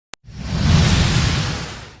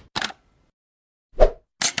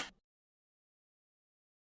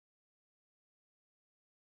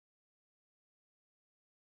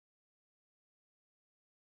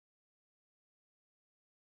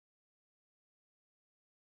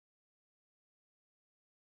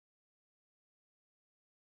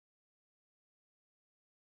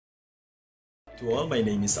to all, my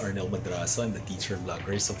name is Arnel Madraso. I'm the teacher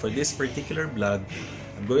vlogger. So for this particular vlog,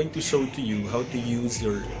 I'm going to show to you how to use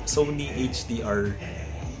your Sony HDR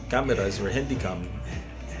cameras or handycam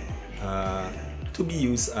to be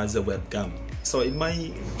used as a webcam. So in my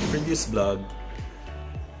previous vlog,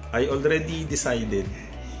 I already decided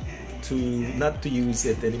to not to use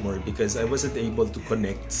it anymore because I wasn't able to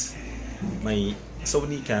connect my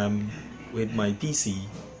Sony cam with my PC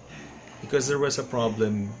because there was a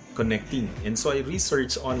problem connecting. And so I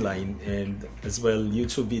researched online and as well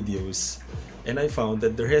YouTube videos, and I found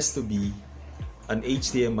that there has to be an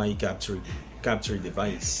HDMI capture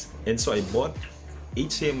device. And so I bought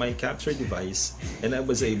HDMI capture device and I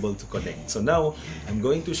was able to connect. So now I'm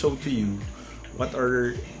going to show to you what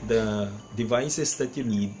are the devices that you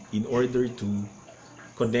need in order to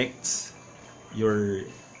connect your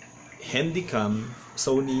handycam,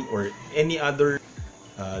 Sony or any other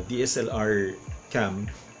DSLR cam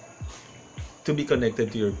to be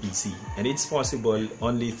connected to your PC, and it's possible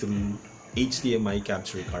only through HDMI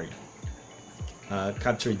capture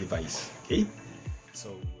device. Okay,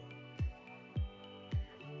 so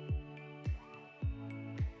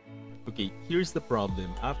here's the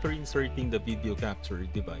problem. After inserting the video capture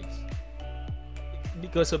device,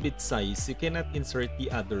 because of its size, you cannot insert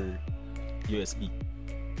the other USB.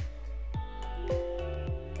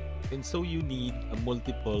 And so you need a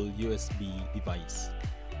multiple USB device,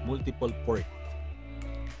 multiple port,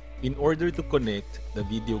 in order to connect the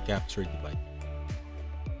video capture device.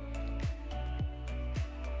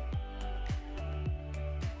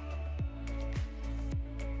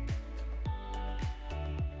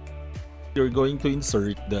 You're going to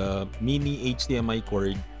insert the mini HDMI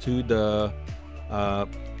cord to the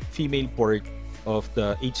female port of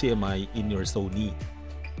the HDMI in your Sony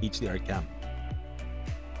HDR cam.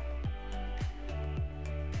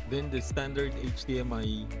 Then the standard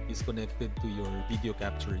HDMI is connected to your video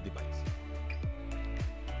capture device.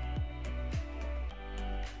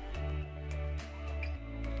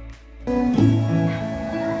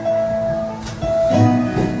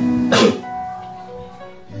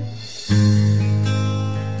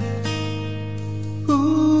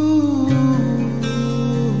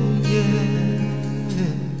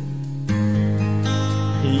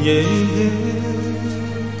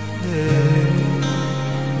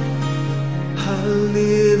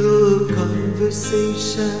 Little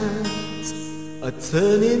conversations are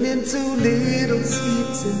turning into little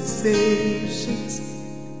sweet sensations,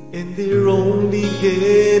 and they're only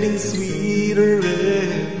getting sweeter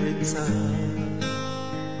every time.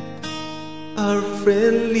 Our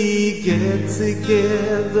friendly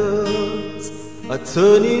get-togethers are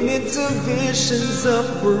turning into visions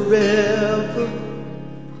of forever.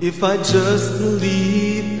 If I just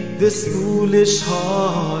believe this foolish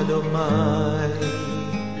heart of mine,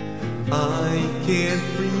 I can't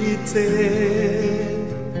pretend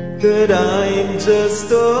that I'm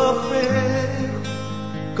just a friend,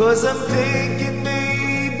 'cause I'm thinking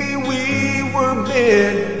maybe we were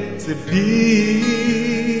meant to be.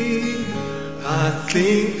 I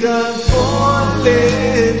think I'm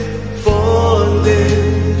falling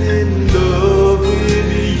in love with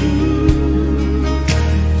you,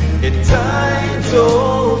 and I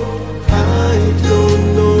don't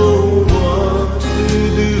know what to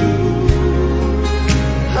do.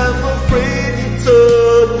 I'm afraid to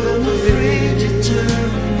turn away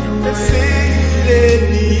and say it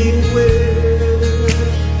anyway.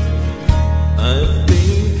 I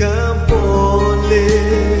think I'm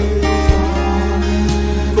falling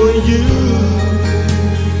for you.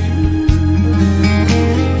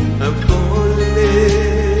 I'm falling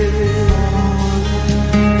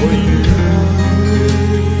for you.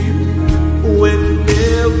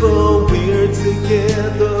 Whenever we're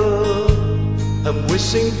together, I'm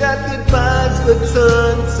wishing that goodbyes would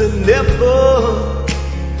turn to never,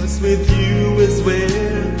 'cause with you is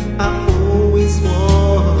where I always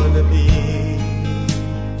wanna be.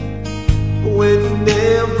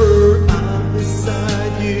 Whenever I'm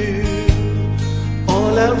beside you,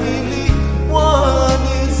 all I really want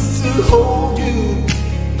is to hold you.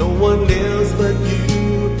 No one else but you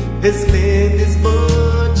has meant as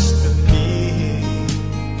much to me.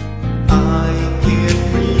 I can't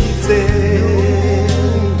pretend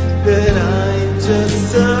that I'm just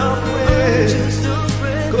a friend,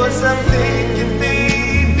 'cause I'm thinking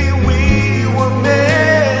maybe we were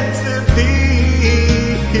meant to be.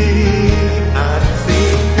 I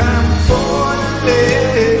think I'm falling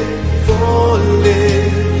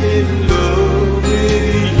in love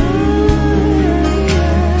with you,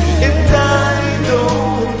 and I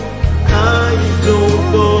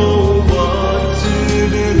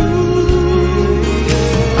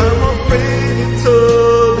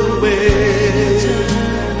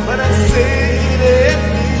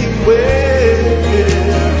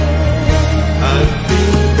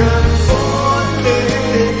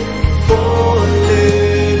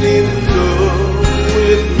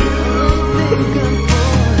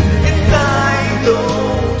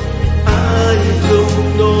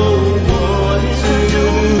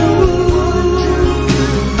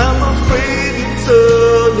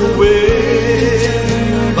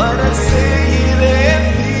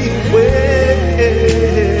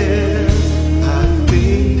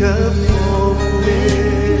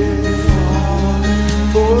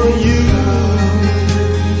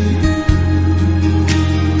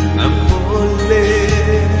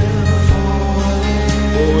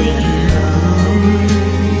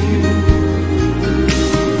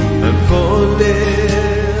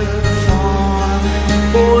falling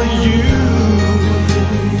for you.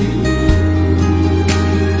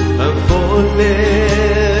 I'm falling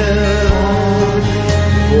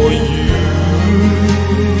for you.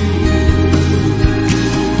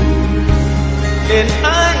 And I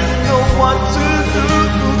know what to do,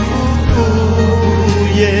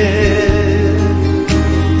 yeah.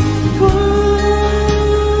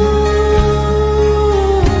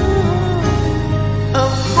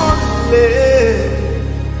 I'm falling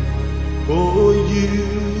for you.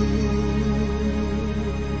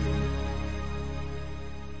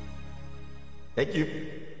 Thank you.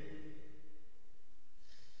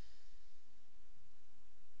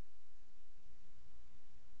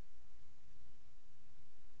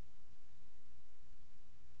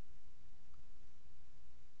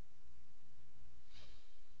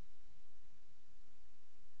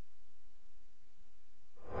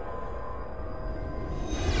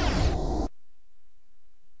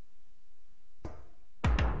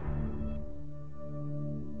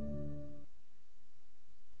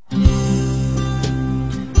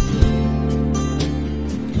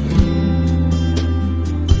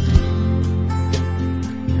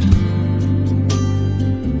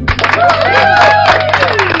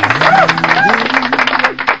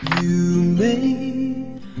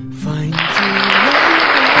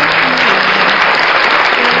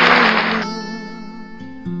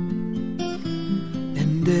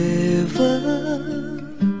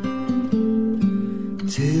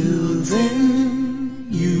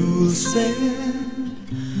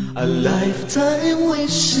 A lifetime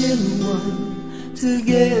wishing one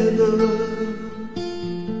together.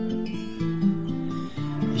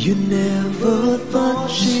 You never thought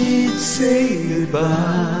she'd say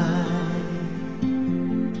goodbye,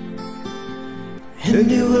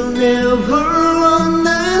 and you will never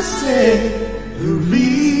understand the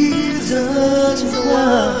reasons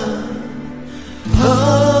why.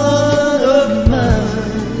 Heart of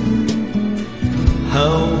mine,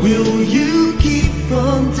 how will you keep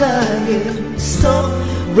from dying? Stop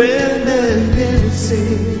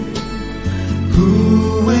reminiscing.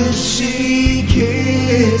 Who is she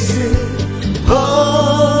kissing?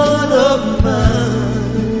 Heart of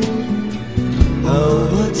mine,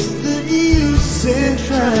 what's the use in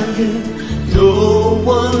trying? No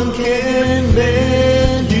one can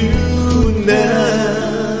mend you now.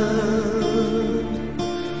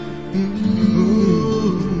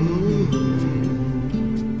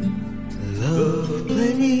 Love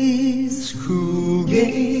plays cruel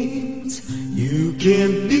games. You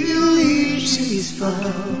can't believe she's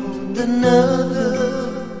found another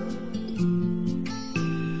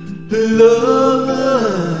lover.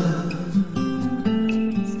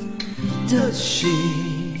 Does she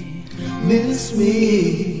miss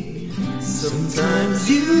me? Sometimes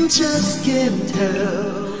you just can't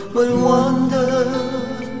help but wonder.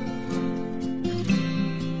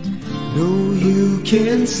 No, you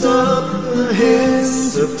can't stop the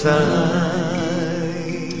hands of time,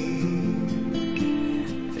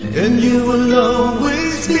 and you will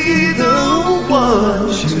always be the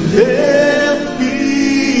one she left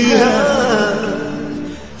behind.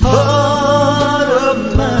 Heart of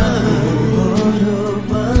mine,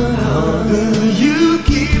 how do you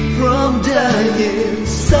keep from dying?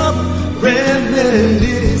 Stop reminiscing.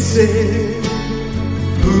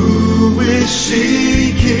 Who is she